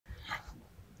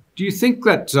Do you think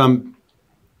that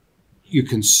you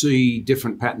can see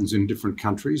different patterns in different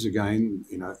countries? Again,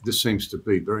 this seems to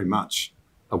be very much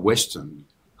a Western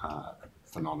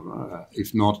phenomenon,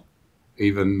 if not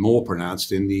even more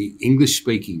pronounced in the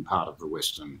English-speaking part of the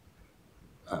Western.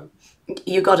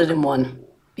 You got it in one.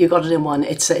 You got it in one.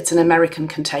 It's an American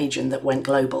contagion that went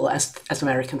global, as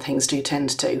American things do tend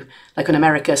to. Like when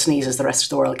America sneezes, the rest of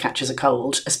the world catches a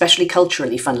cold, especially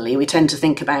culturally, funnily. We tend to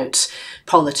think about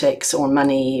politics or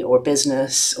money or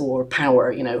business or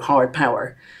power, hard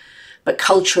power. But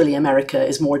culturally, America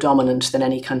is more dominant than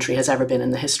any country has ever been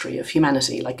in the history of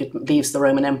humanity. Like it leaves the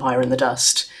Roman Empire in the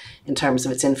dust in terms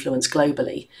of its influence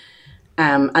globally.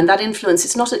 And that influence,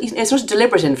 it's not a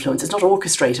deliberate influence, it's not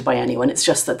orchestrated by anyone, it's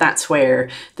just that that's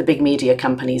where the big media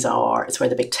companies are, it's where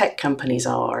the big tech companies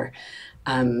are.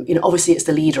 Obviously it's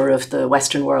the leader of the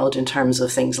Western world in terms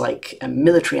of things like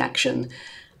military action.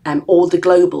 All the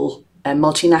global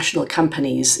multinational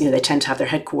companies, they tend to have their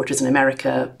headquarters in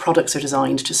America, products are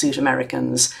designed to suit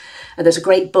Americans. And there's a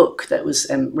great book that was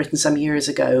written some years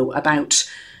ago about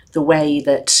the way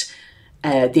that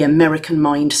the American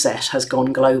mindset has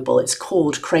gone global. It's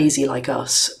called Crazy Like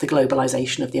Us, the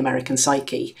globalization of the American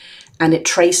psyche. And it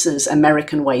traces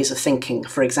American ways of thinking,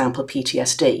 for example,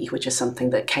 PTSD, which is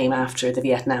something that came after the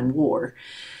Vietnam War,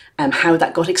 how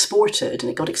that got exported.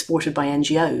 And it got exported by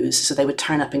NGOs. So they would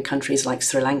turn up in countries like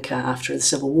Sri Lanka after the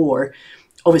Civil War,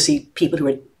 obviously people who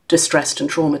were distressed and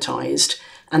traumatized,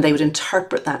 and they would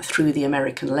interpret that through the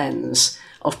American lens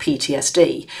of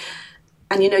PTSD.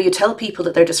 And you tell people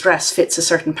that their distress fits a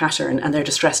certain pattern and their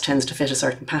distress tends to fit a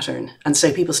certain pattern. And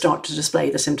so people start to display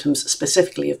the symptoms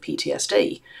specifically of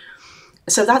PTSD.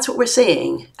 So that's what we're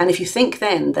seeing. And if you think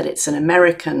then that it's an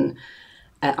American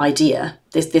idea,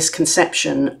 this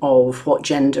conception of what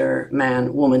gender,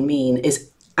 man, woman mean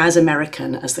is as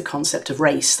American as the concept of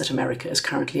race that America is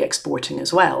currently exporting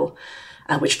as well,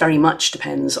 which very much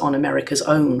depends on America's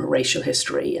own racial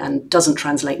history and doesn't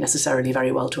translate necessarily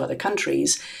very well to other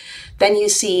countries, then you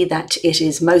see that it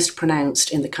is most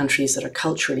pronounced in the countries that are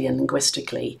culturally and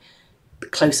linguistically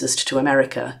closest to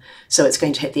America. So it's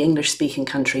going to hit the English-speaking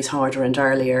countries harder and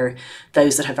earlier,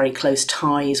 those that have very close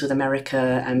ties with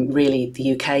America, and really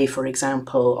the UK, for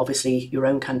example, obviously your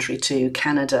own country too,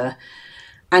 Canada.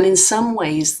 And in some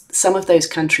ways, some of those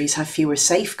countries have fewer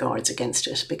safeguards against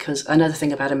it, because another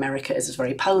thing about America is it's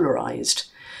very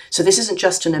polarized. So this isn't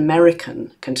just an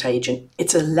American contagion,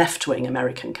 it's a left-wing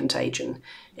American contagion.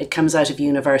 It comes out of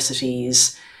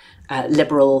universities,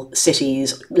 liberal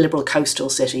cities, liberal coastal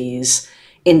cities,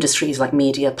 industries like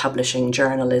media, publishing,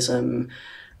 journalism.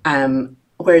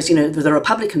 Whereas, the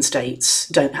Republican states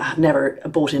have never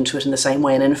bought into it in the same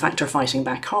way and in fact are fighting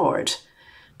back hard.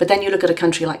 But then you look at a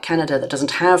country like Canada that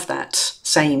doesn't have that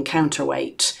same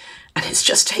counterweight, and it's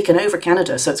just taken over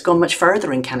Canada. So it's gone much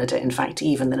further in Canada, in fact,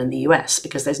 even than in the US,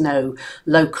 because there's no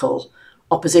local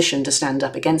opposition to stand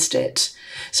up against it.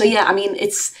 So yeah,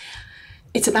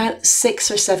 it's about 6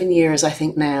 or 7 years, I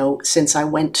think now, since I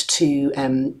went to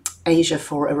Asia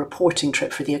for a reporting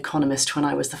trip for The Economist when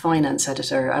I was the finance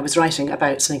editor. I was writing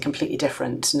about something completely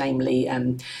different, namely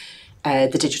the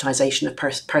digitization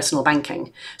of personal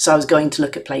banking. So I was going to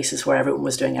look at places where everyone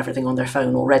was doing everything on their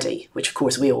phone already, which of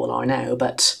course we all are now,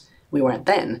 but we weren't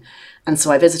then. And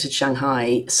so I visited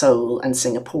Shanghai, Seoul and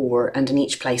Singapore, and in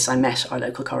each place I met our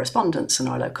local correspondents and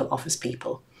our local office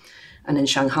people. And in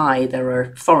Shanghai, there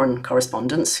are foreign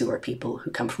correspondents who are people who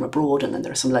come from abroad, and then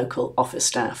there are some local office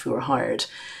staff who are hired.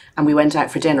 And we went out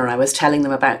for dinner. I was telling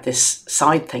them about this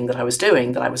side thing that I was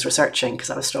doing, that I was researching, because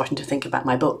I was starting to think about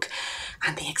my book.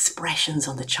 And the expressions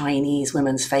on the Chinese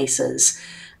women's faces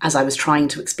as I was trying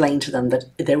to explain to them that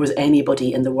there was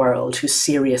anybody in the world who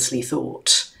seriously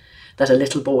thought that a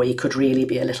little boy could really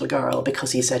be a little girl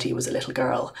because he said he was a little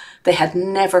girl. They had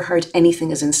never heard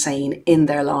anything as insane in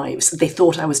their lives. They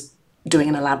thought I was doing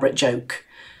an elaborate joke.